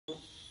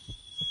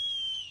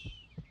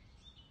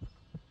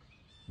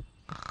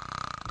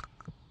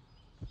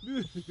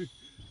Hey,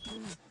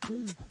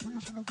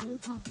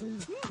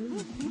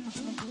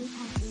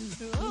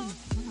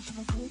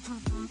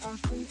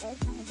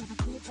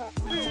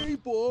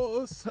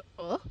 boss.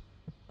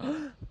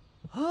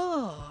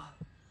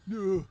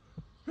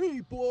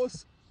 Hey,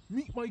 boss.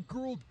 Meet my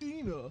girl,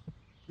 Dina.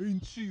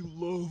 Ain't she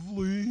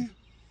lovely?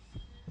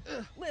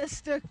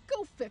 Lister,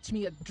 go fetch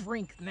me a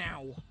drink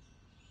now.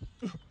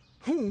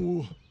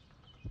 Oh.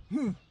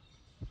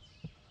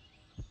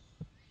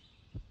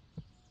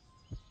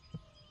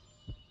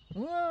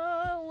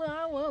 La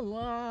la la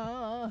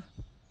la.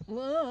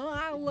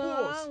 La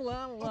la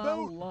la la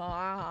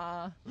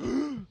la.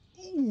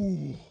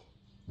 Ooh.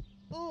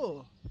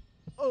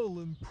 I'll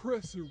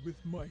impress her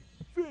with my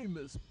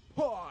famous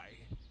pie.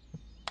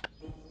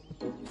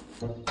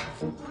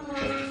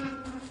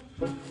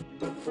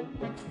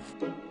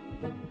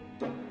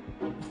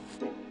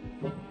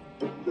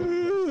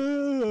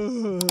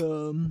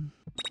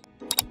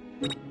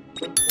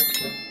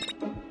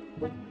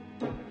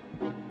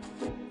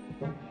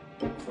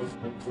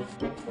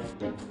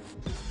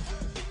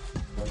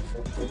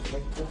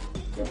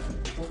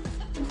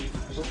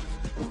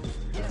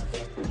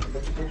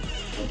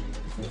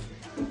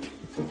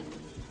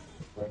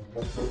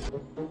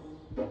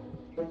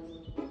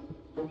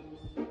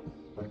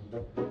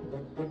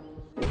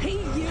 Hey,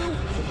 you!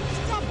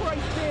 Stop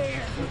right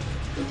there!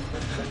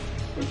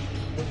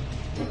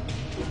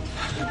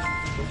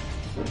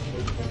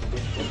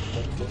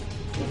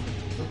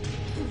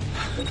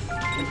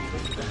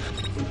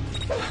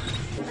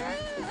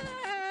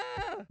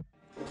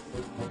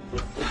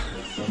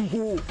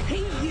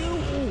 Hey, you!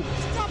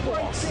 Stop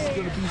right Boss there! is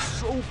gonna be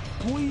so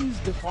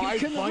pleased if I You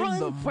can find run,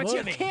 the but money.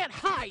 you can't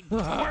hide,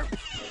 twerp!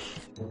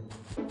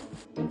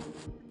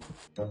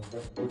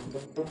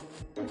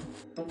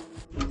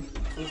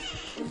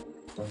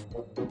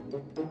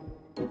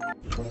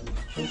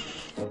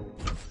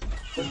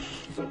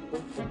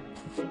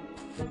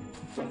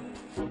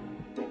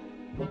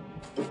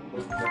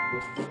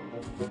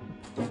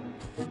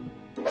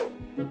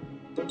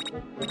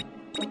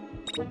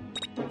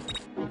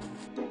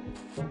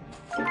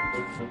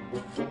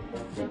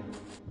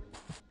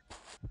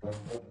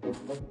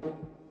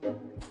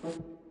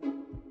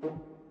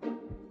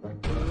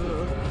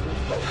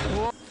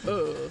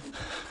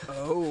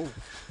 Oh.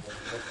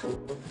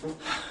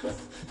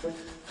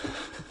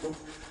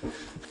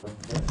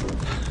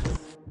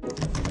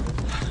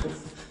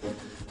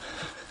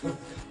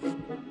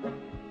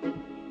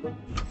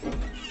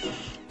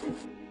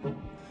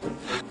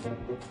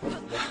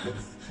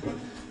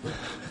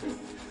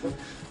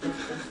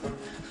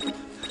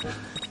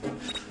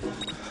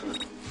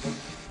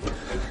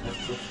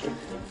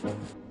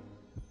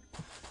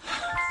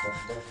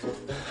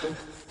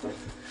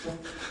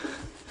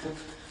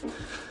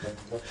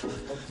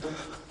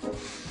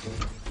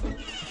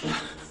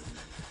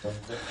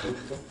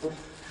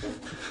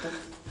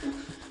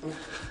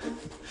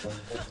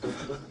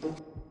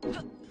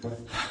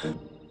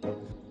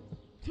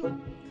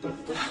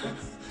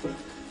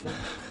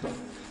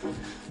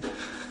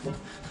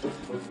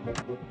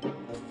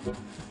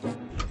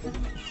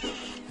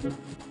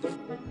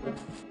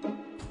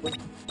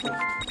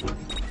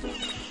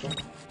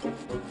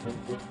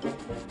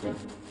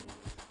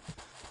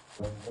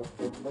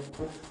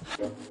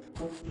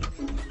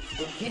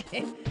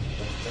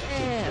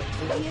 Yeah,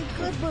 be a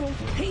good little...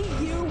 Hey,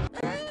 you!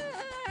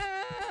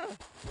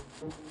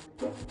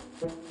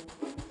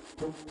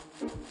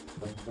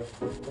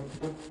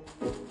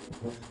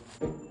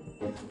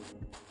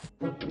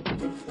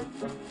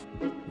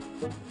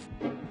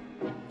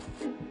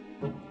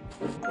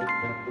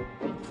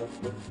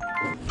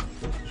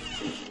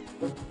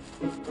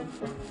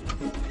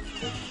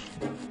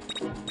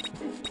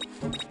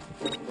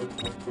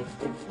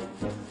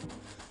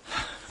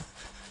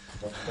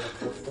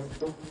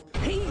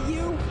 Hey,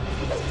 you!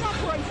 Stop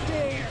right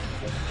there!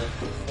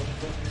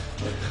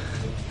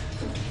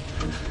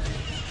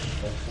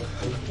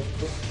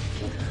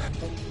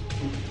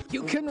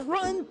 You can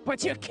run,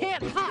 but you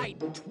can't hide,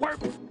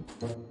 twerp!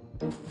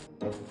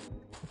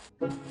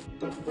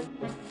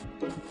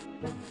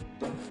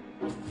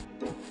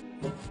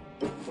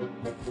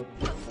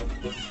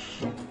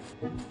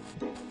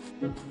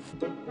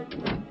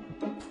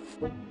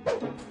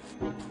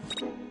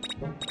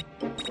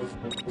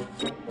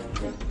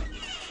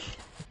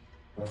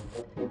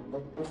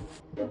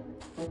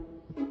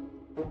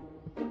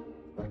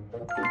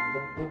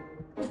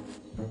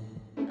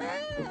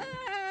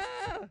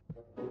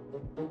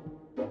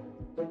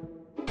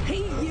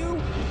 Hey, you!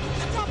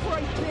 Stop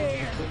right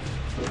there!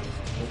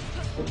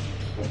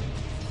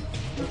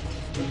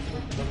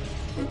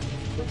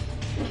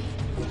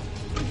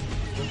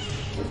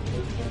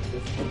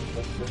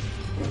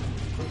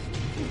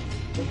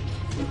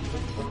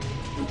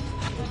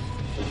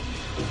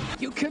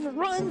 You can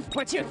run,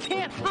 but you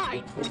can't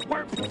hide,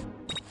 twerp!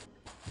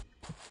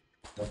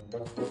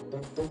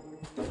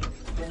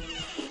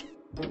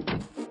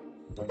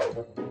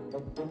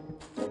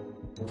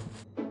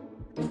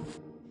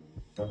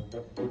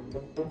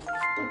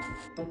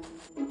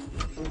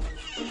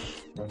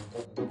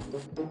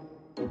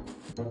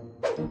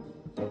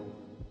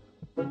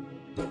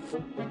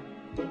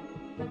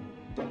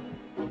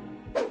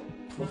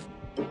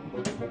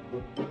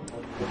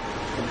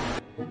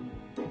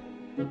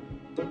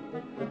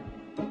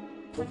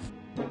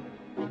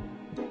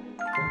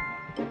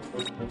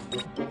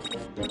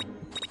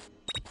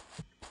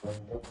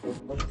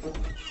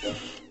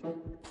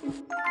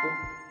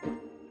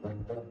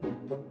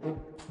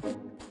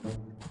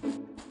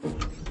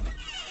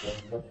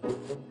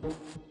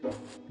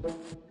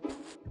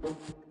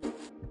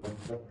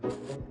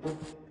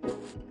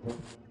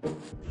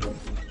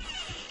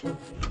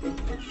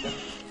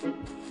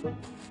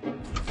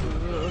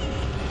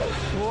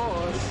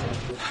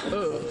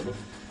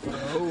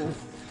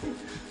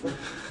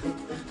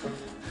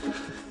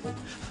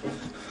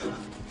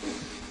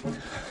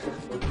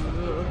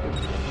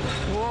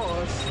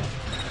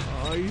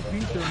 I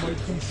think there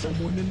might be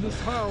someone in this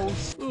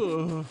house.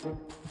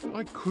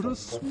 I could have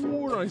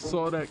sworn I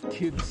saw that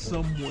kid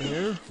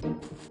somewhere.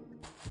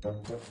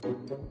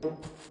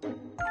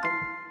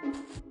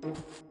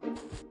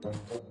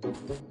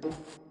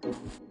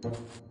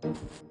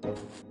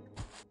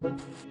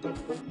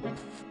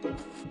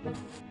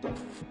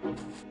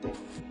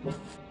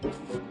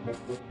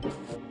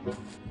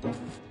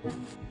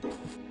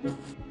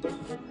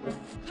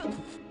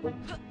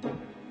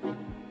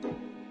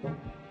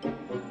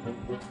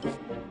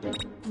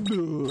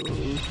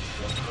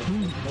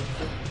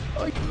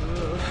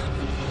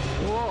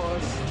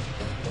 Boss,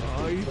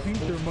 I think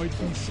there might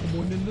be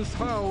someone in this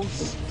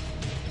house.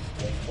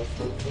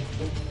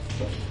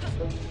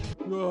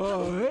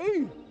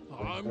 Hey,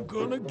 I'm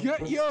gonna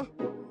get ya.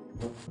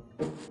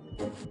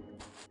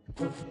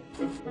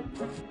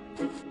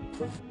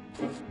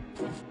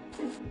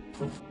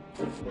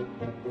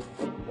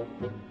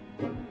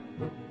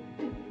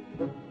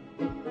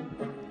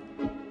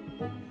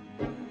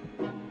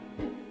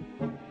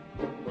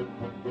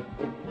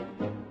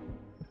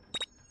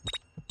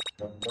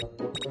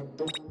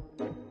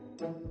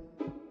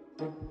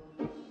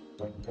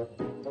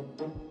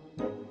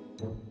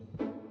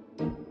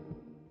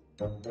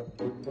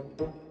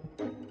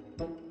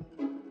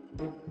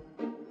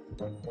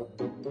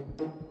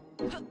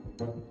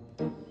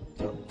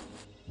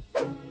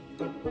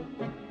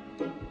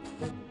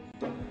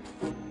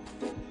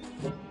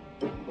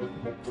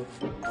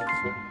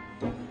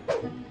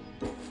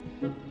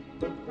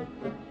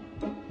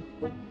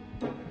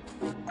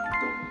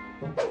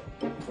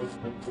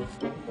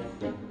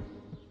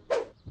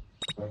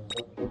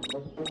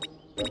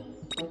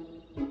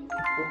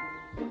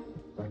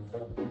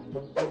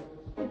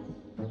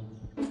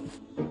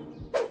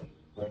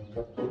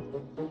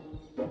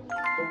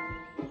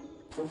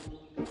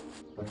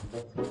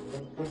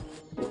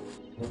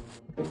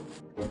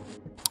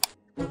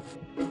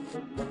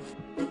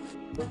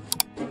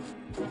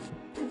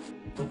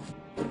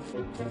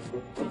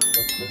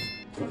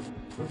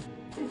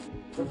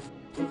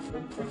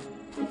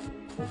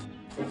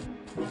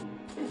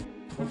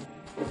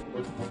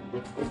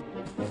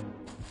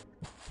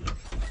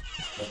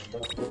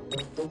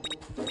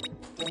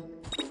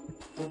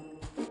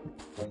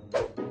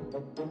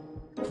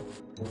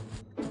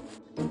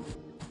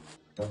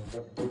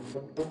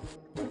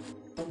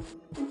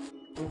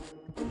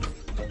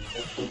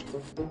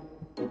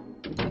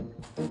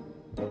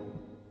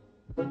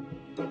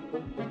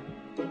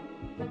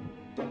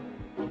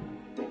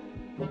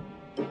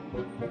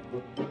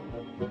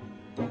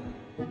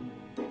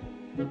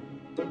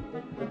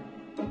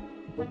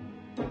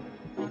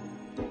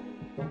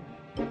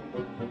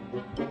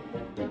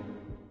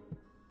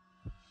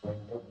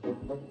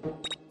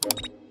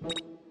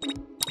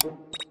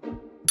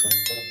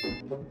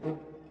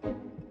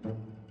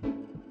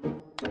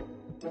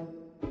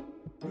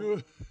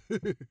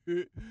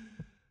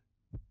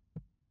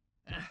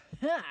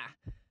 Aha!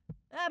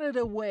 Out of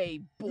the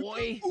way,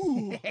 boy.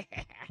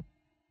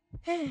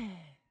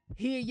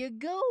 Here you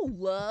go,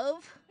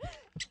 love.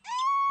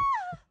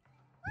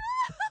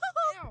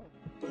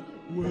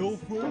 Well,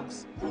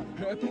 folks,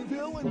 happy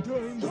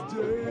Valentine's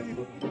Day.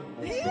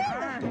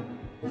 Here!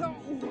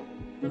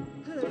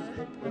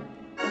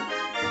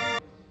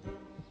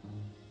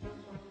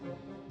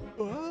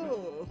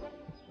 Oh.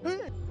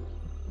 Hey.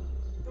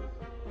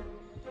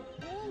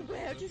 Oh,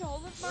 where did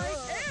all of my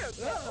hair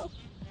go?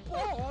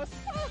 Boss!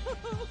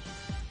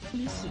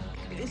 Listen,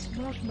 it's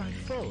not my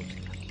fault.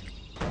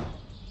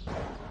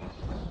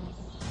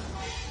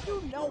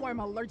 You know I'm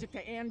allergic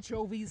to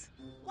anchovies.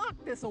 Lock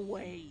this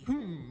away.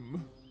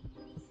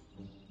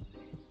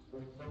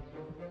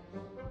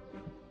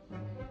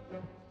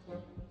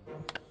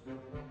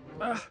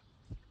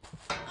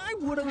 I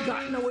would have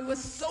gotten away with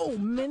so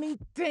many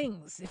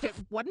things if it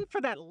wasn't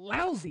for that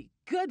lousy,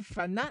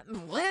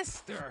 good-for-nothing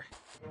Lester.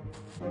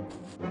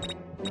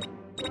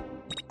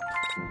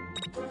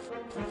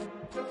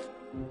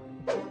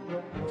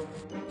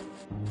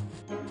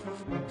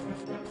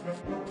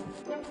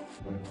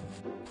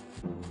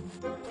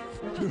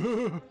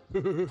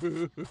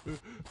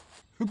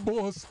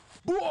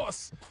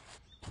 Boss,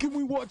 can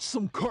we watch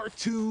some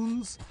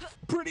cartoons?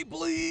 Pretty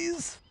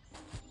please?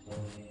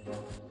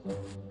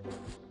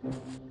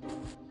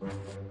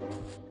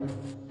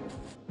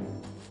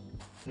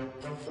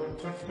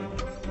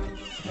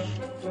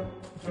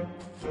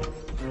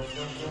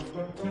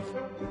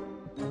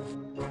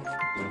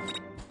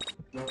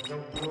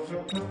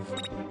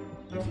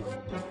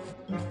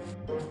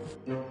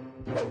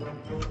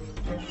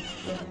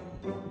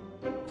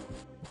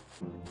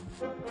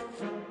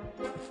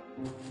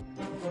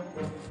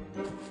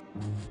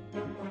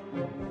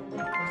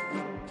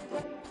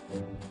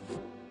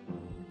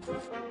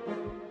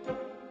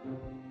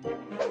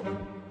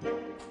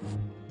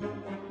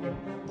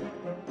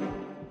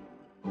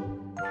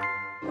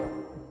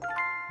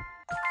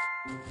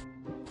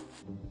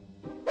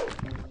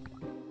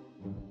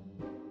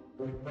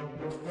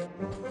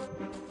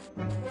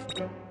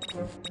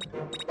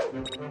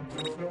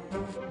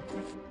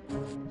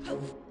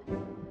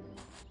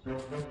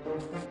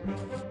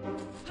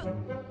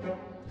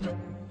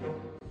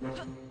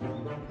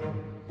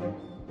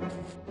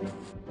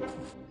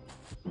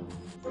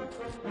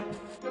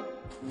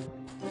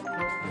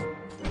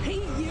 Hey,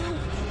 you!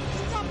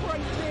 Stop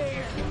right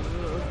there!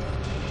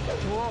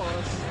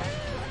 Boss,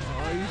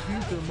 I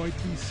think there might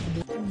be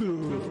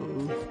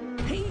someone.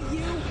 Hey,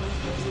 you!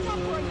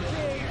 Stop right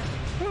there!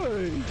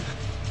 Hey,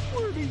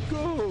 where'd he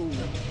go?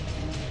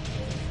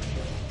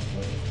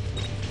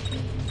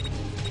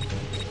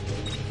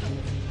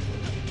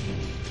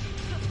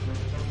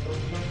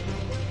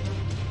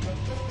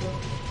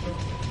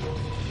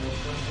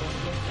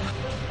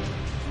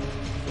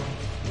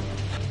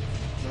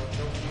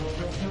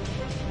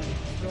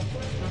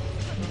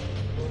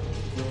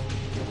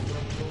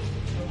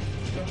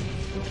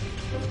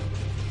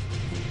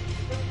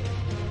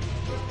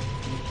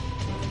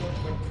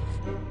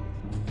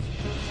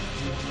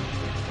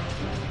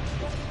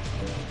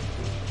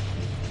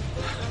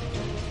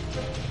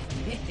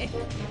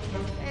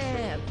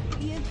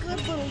 Be a good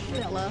little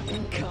fella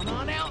and come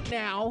on out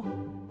now.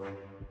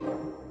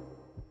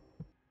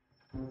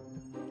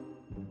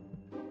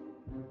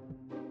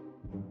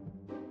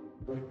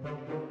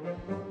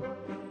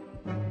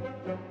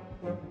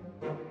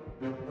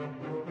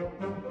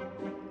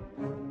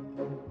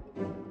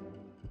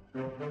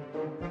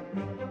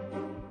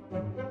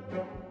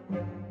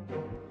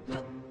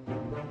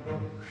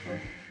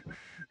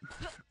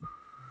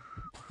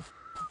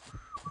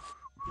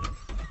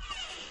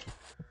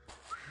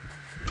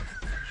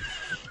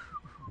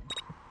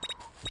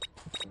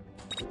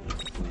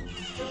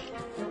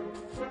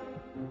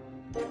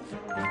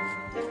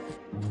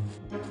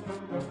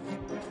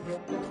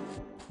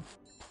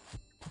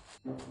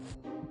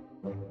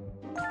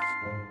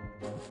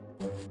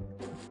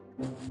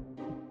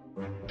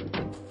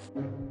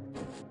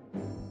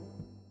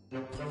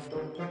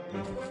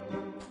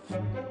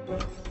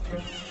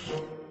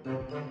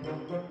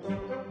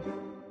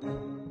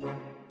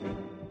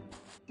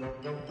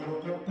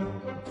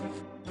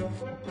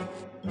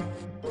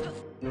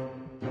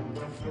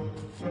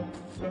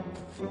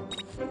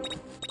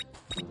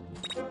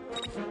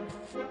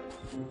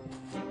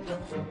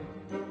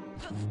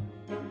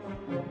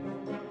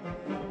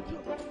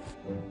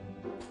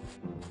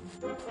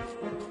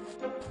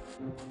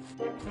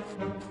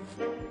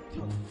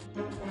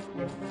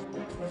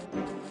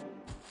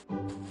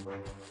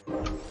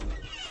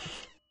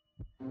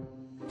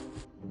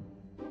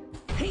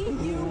 Hey,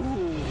 you!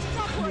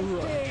 Stop right You're a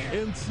there!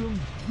 handsome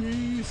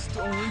beast,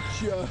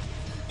 aren't ya?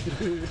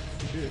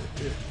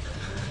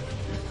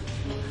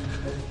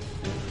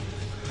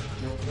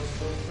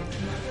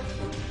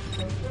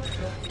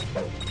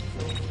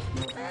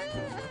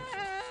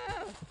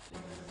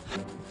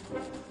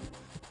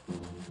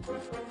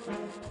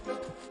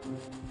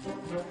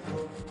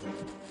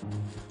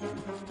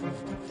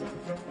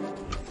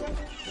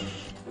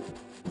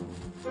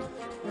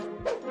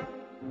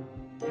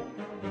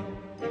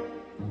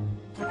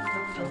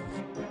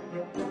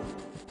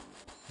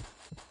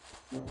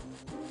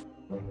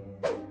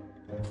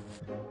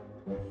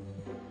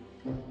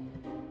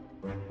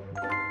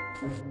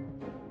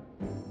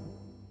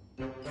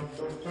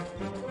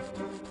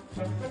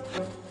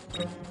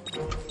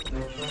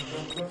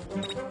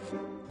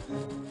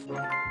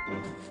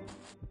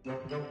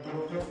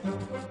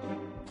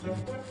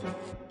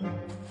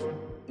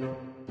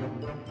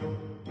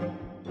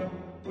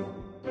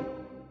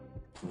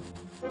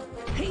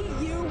 Hey,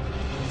 you!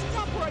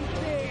 Stop right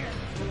there!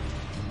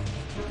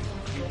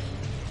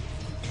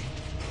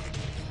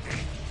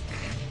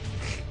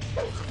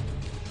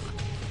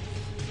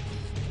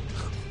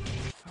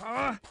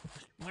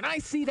 When I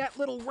see that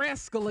little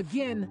rascal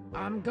again,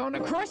 I'm gonna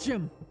crush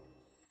him!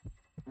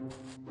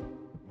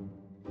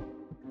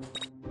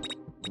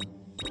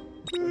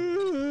 Hey,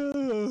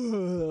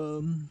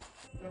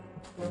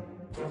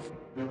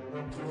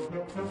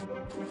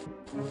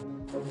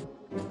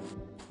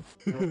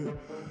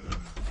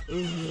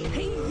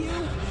 you!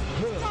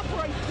 Stop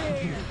right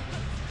there!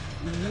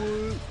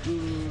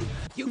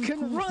 You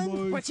can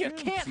run, but you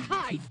can't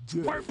hide,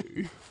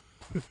 twerp!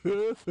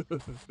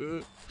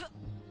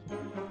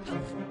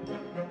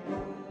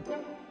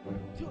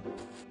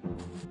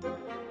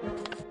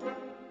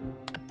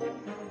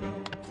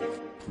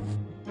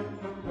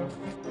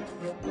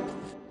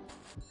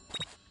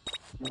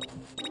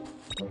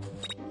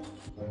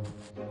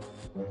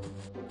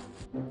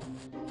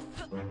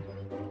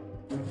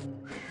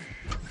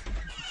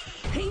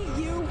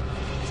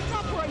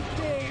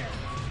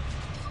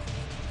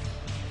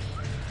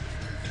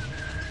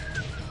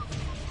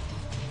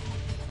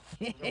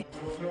 Be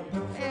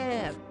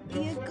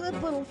a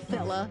good little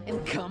fella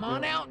and come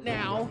on out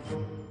now.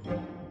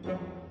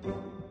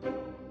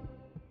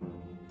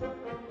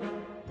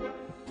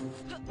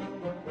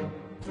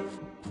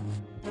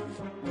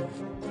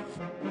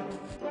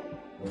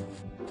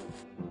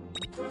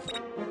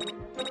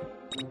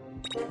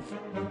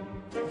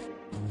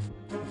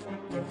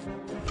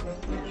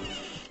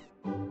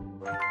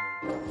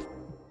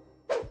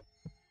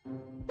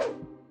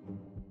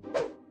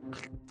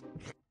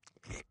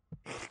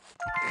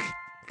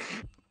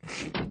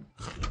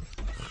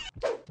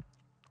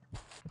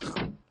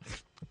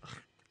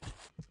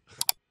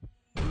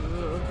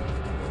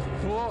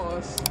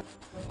 Boss,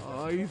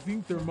 I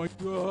think there might.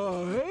 Boss,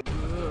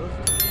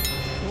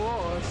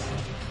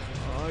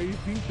 I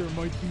think there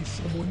might be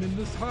someone in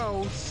this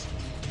house.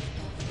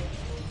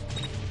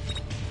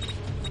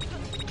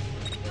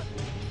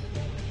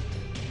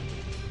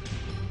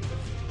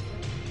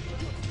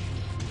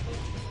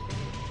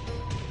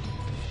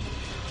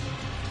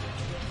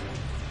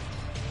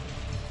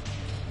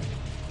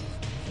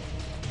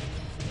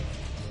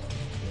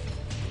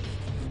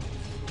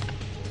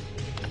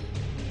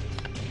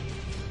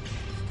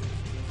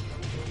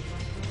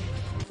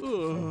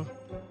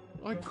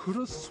 I could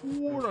have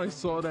sworn I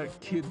saw that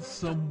kid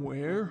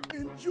somewhere.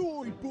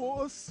 Enjoy,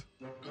 boss.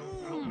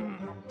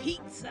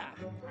 Pizza.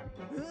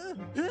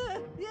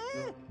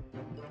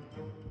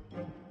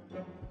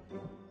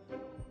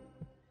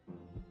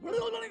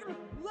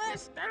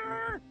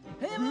 Lester!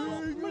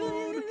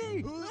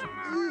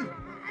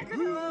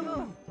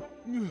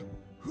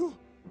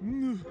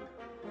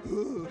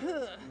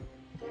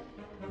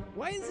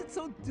 Why is it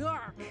so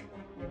dark?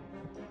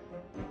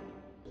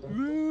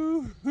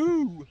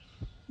 Woohoo!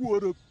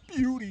 What a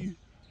beauty!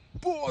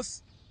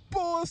 Boss!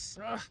 Boss!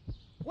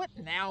 What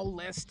now,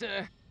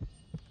 Lester?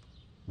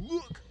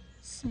 Look!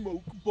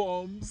 Smoke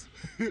bombs!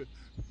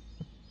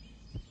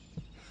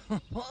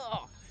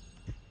 Oh,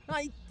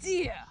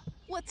 idea!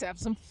 Let's have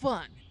some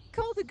fun.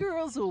 Call the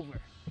girls over.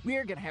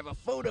 We're gonna have a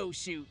photo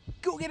shoot.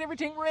 Go get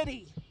everything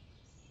ready.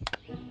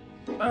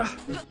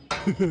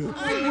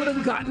 I would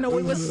have gotten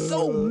away with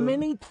so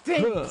many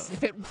things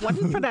if it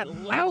wasn't for that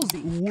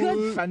lousy,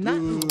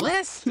 good-for-nothing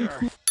Lester.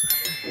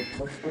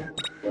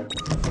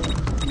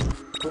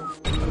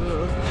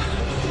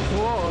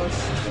 Boss,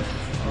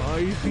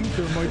 I think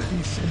there might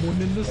be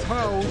someone in this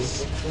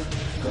house.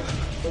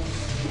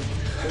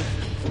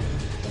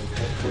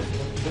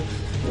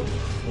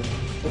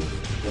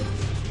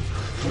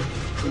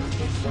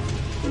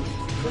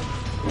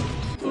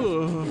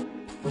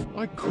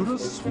 I could have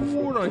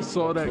sworn I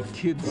saw that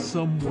kid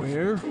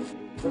somewhere.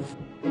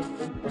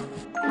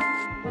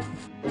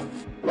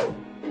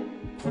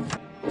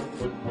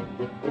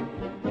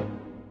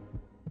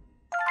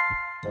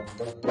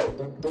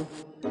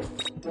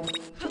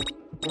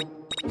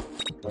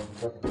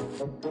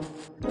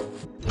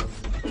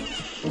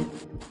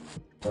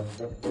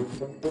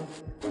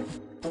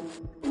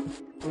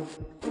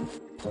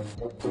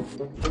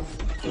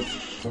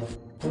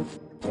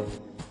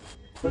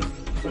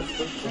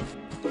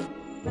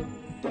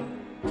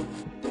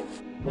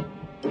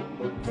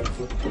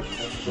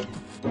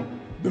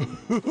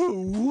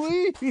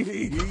 Wee!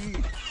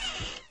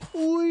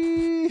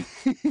 Wee!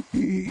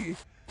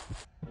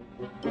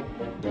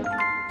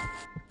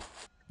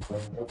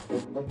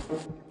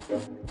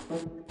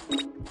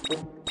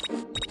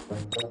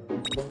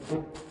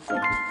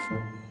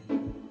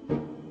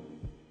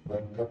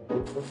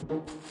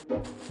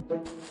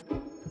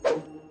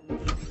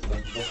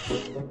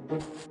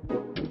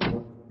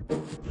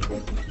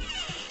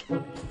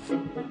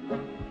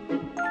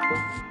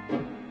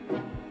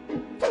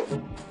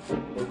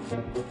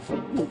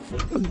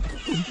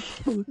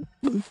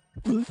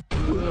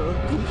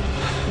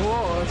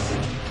 Boss,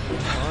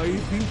 I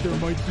think there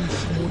might be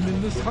someone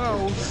in this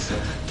house.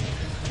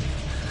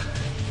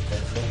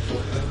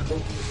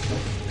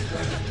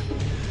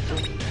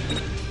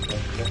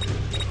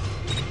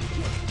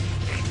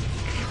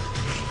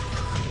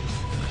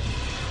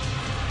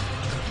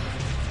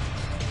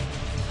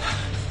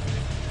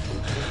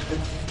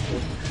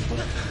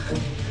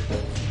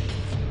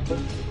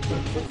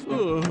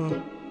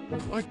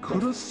 I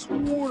could have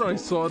sworn I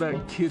saw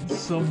that kid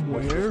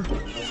somewhere.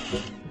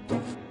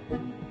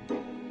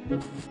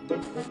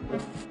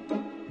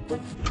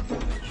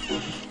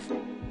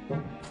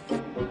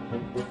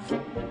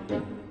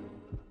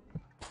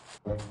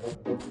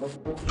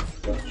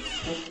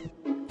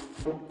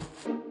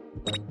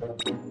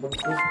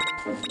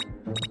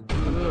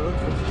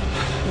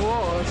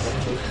 Boss,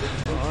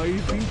 I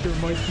think there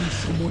might be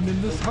someone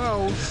in this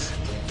house.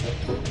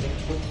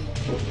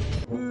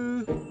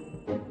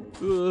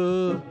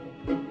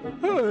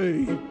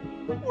 Hey,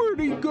 where'd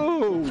he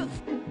go?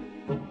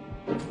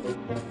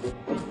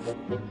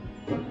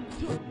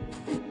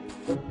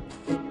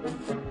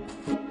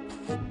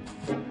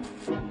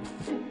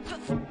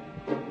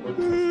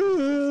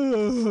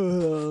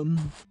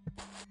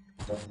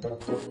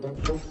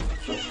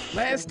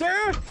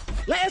 Lester!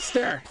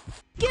 Lester!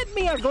 Get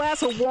me a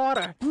glass of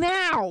water,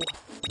 now!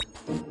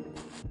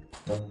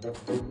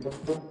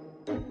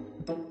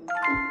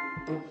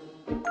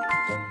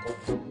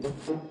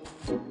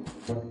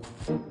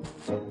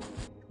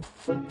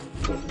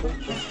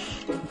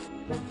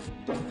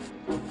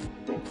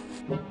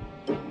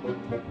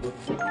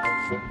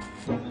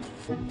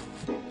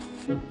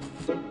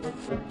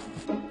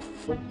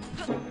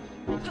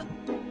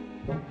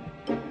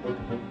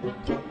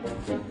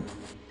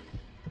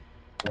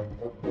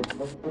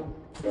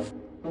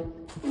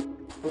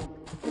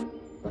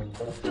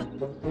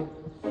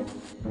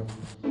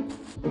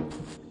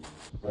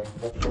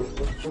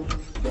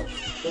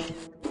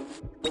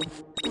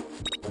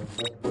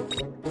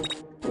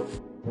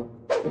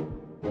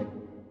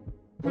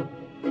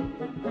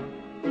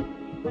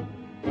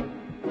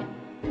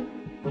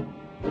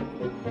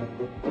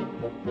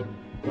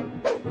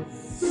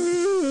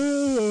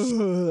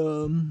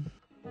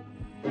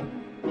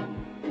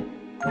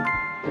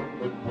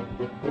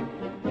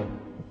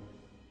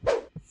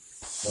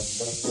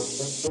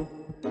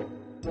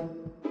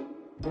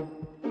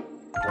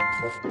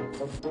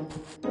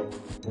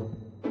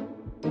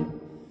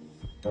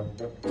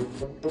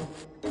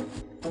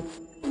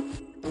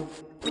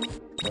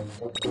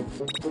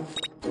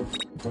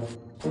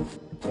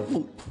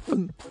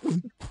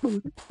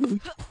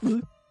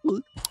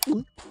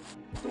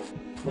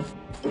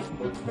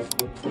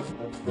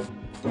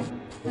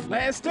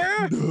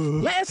 Lester?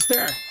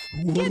 Lester!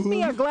 Get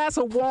me a glass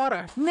of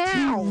water,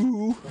 now!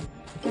 2,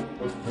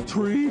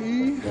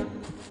 3,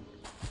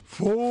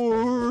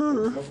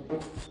 4.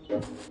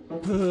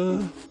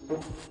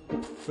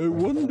 I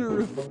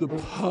wonder if the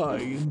pie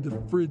in the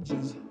fridge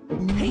is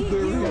Hey,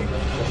 blueberry. you!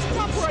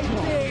 Stop right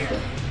there!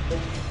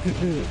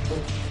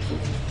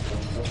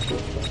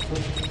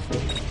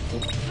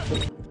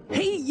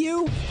 Hey,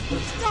 you!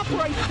 Stop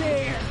right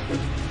there!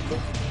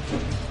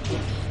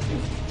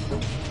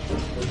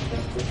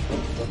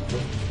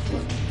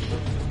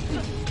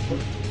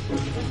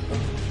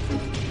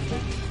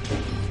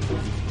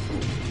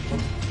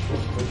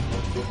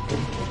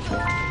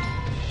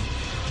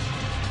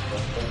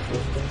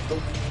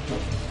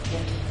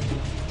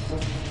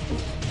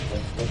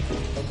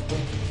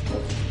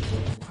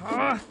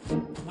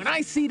 When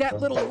I see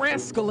that little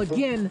rascal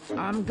again,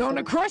 I'm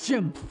gonna crush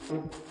him.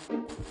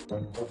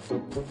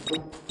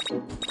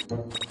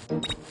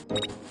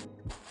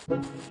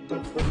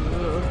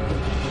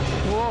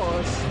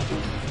 Boss,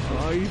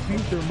 I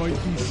think there might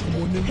be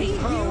someone in Hey, the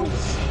house. you!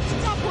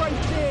 Stop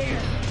right there!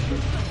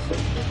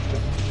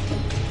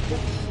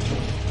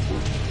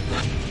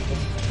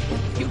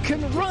 You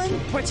can run,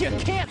 but you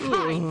can't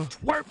hide,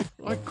 twerp!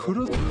 I could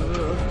have.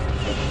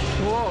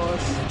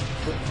 Boss,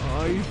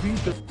 I think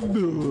that.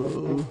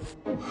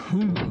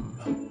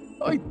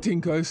 I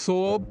think I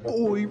saw a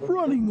boy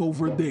running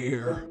over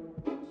there.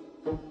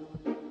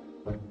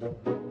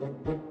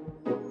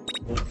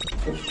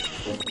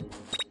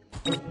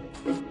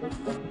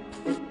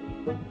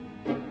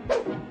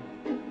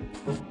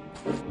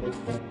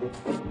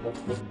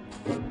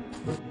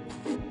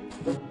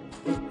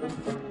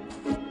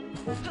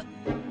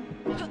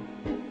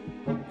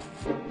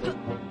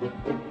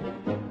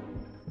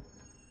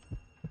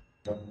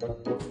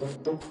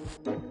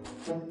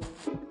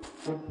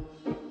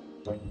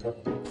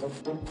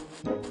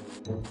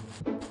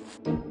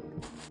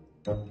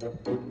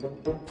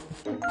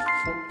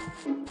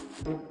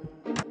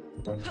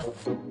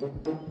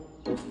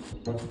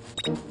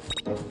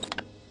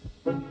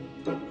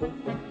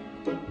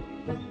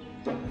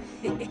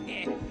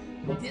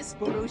 This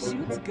photo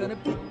shoot's gonna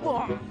be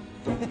bomb.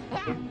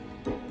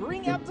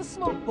 Bring out the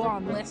smoke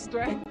bomb,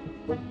 Lester.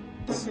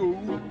 So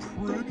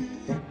pretty.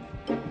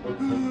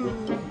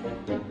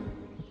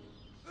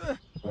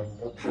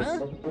 Huh?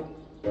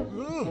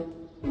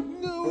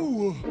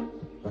 No.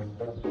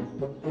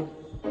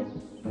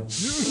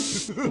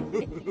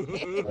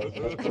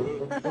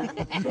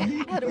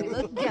 How do we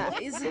look,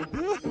 guys?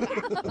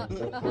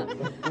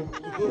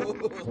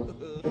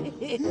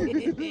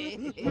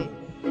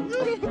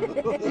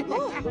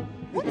 Oh,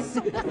 what's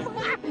so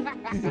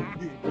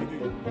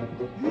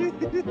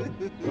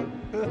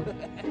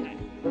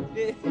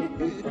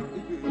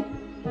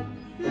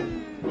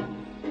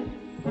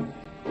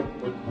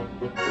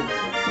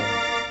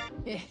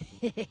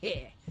Yeah.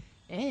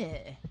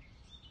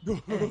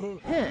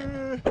 All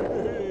right.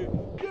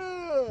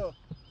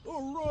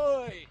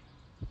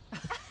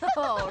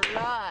 All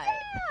right.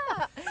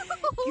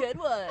 Good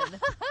one.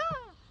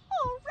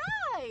 All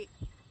right.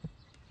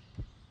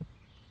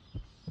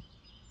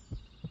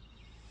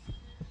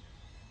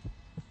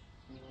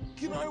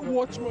 Can I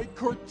watch my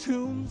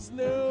cartoons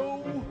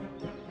now?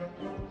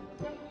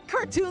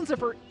 Cartoons are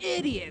for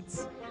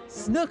idiots.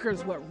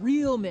 Snooker's what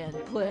real men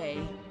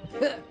play.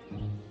 But.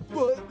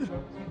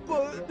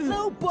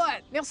 No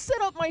but. Now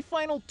set up my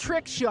final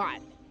trick shot.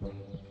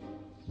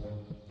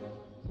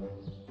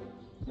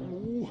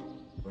 Oh,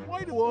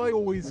 why do I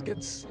always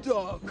get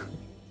stuck?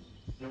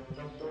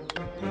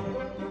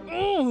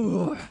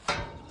 Ugh.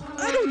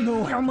 I don't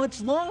know how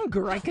much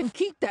longer I can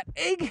keep that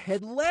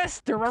egghead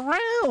Lester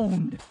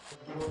around.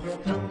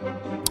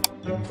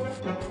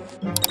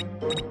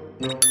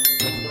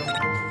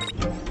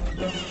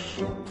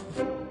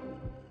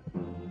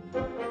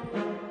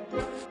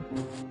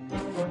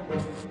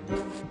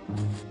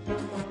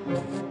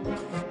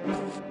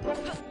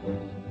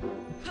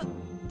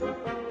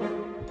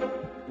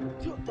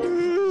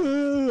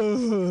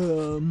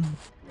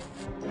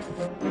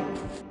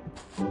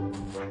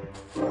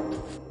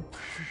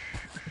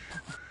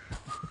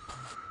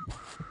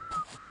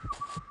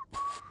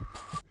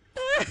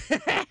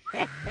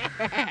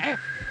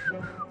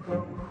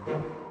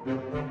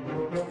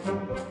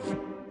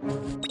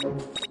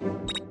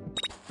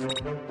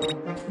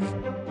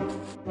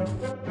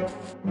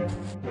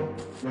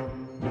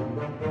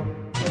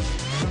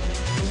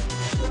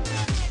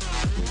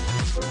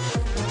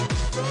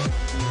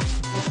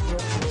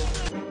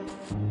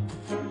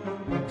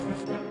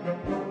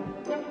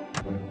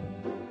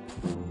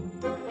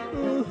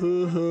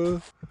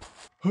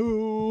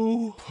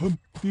 Oh,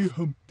 Humpty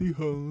Humpty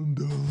Hum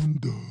Dum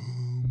Dum.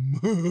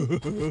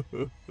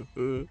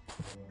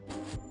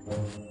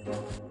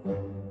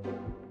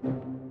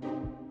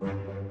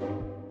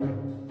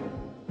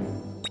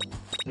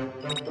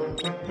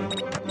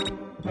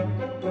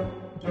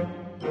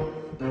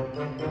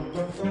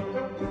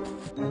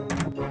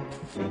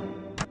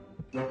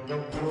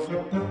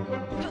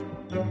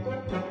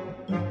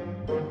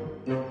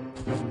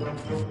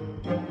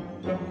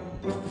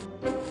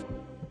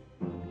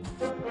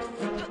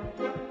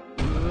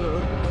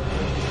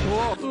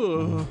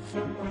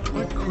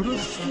 I could have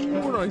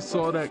sworn I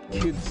saw that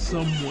kid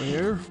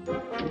somewhere.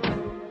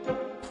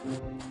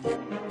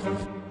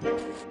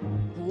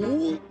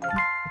 Oh,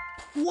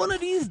 one of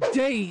these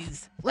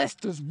days,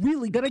 Lester's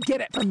really gonna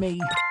get it from me.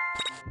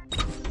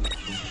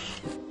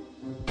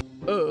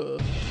 Oh.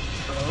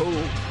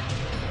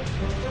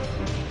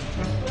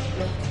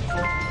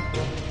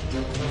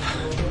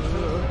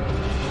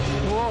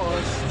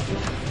 Boss,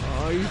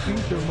 I think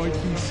there might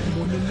be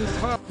someone in this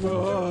house.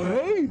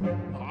 Hey,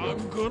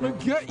 I'm gonna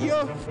get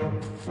ya.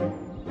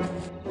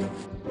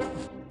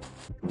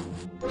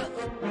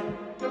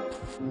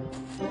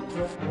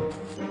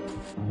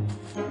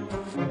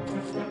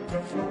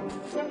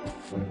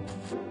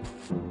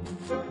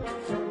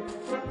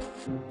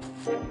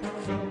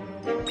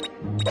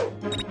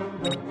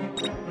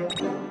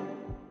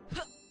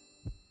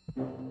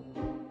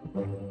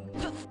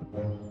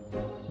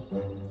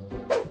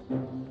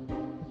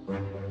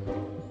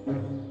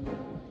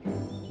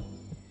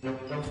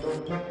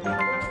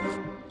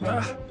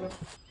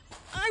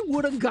 I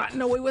would have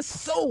gotten away with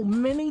so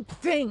many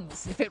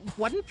things if it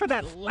wasn't for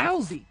that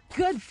lousy,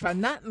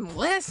 good-for-nothing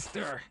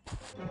Lester.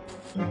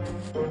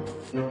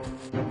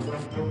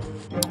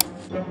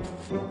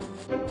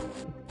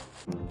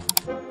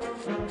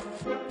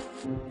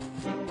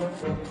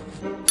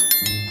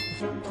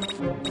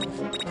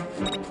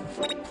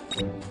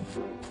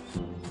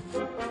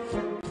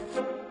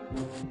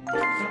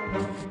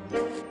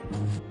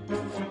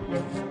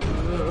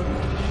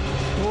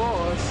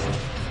 Boss,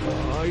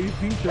 I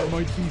think there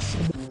might be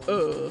some.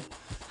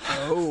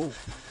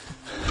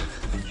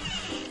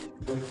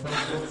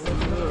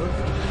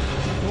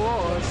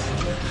 Boss,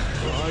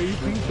 I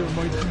think there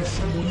might be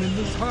someone in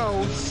this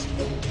house.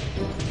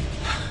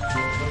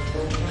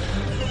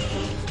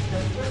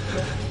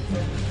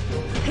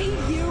 Hey,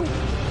 you!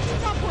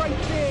 Stop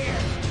right there!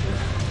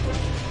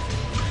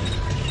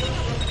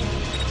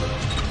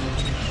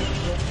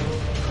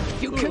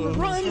 You can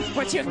run,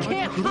 but you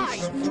can't I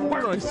hide!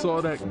 sworn I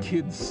saw that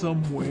kid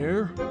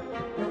somewhere.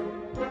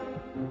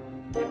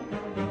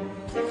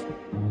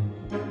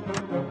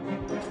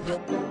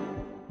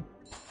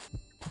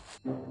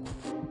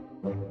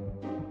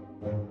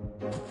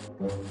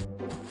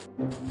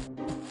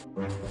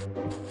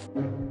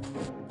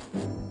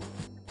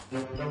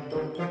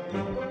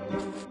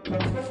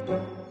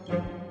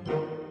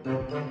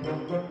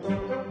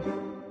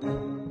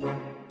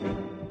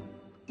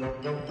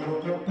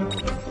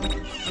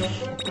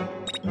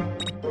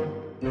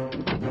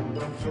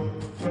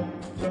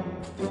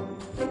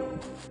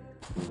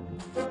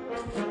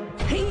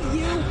 Hey,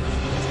 you!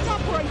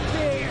 Stop right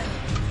there!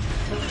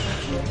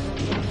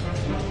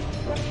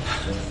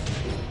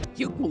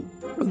 You...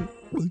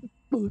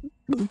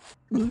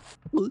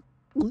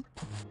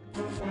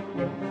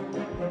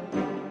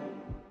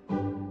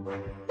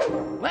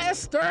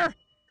 Lester!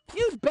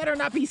 You'd better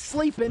not be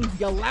sleeping,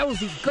 you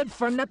lousy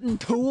good-for-nothing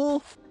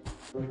tool!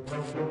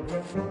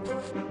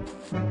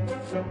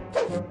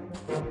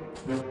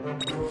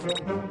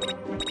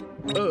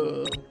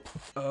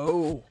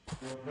 Oh.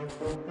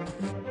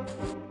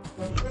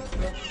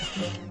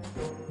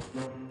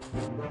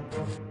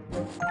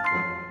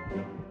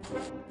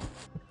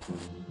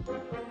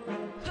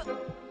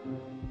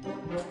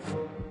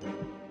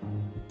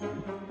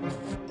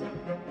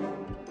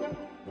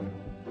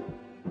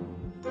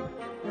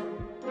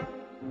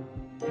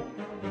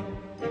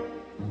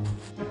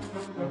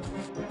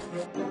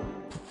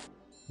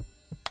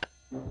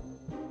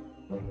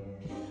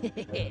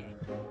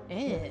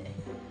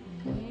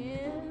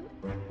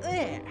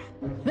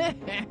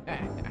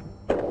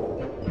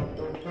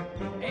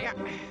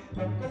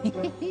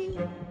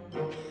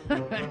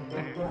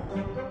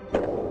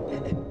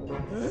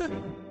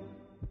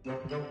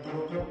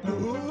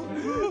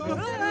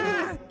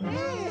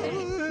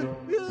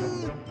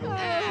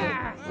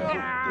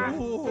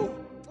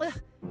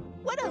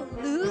 What a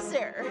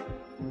loser!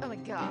 Oh my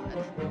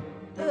god.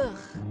 Ugh.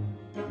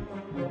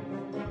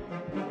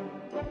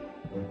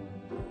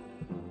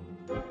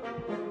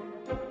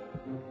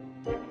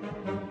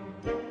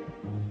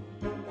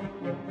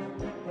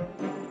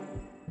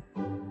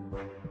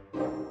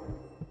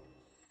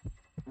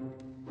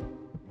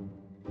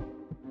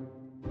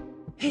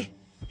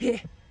 Whew.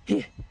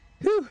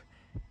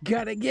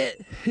 Gotta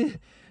get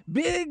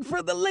big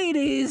for the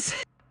ladies.